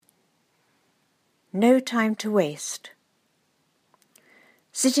No time to waste.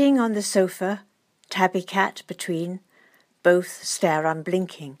 Sitting on the sofa, tabby cat between, both stare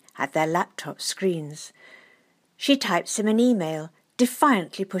unblinking at their laptop screens. She types him an email,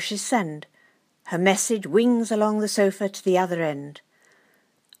 defiantly pushes send. Her message wings along the sofa to the other end.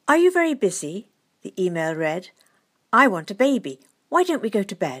 "Are you very busy?" the email read. "I want a baby. Why don't we go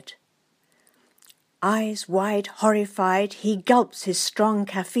to bed?" Eyes wide horrified, he gulps his strong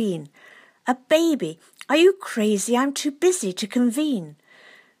caffeine. "A baby? Are you crazy? I'm too busy to convene.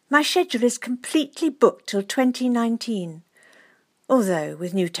 My schedule is completely booked till 2019. Although,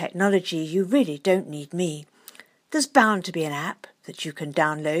 with new technology, you really don't need me. There's bound to be an app that you can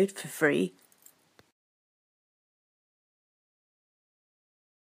download for free."